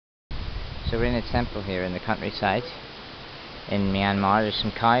So we're in a temple here in the countryside in Myanmar. There's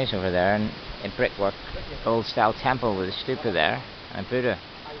some cows over there and a brickwork old style temple with a stupa there and a Buddha.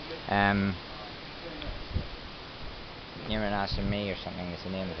 Nirawmasame or something is the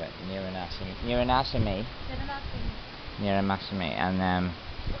name of it. Nirawmasame. And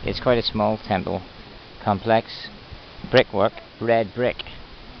it's quite a small temple complex. Brickwork, red brick,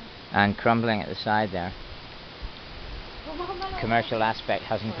 and crumbling at the side there. Commercial aspect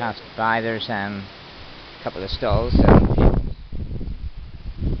hasn't passed by. There's a couple of stalls.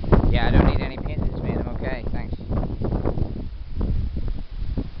 Yeah, I don't need any paintings, mate. I'm okay, thanks.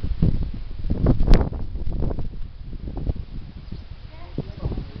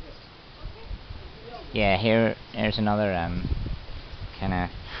 Yeah, here's another kind of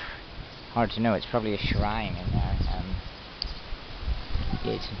hard to know. It's probably a shrine in there.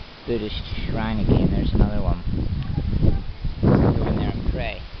 Yeah, it's a Buddhist shrine again. There's another one. Go in there and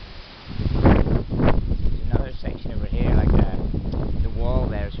pray.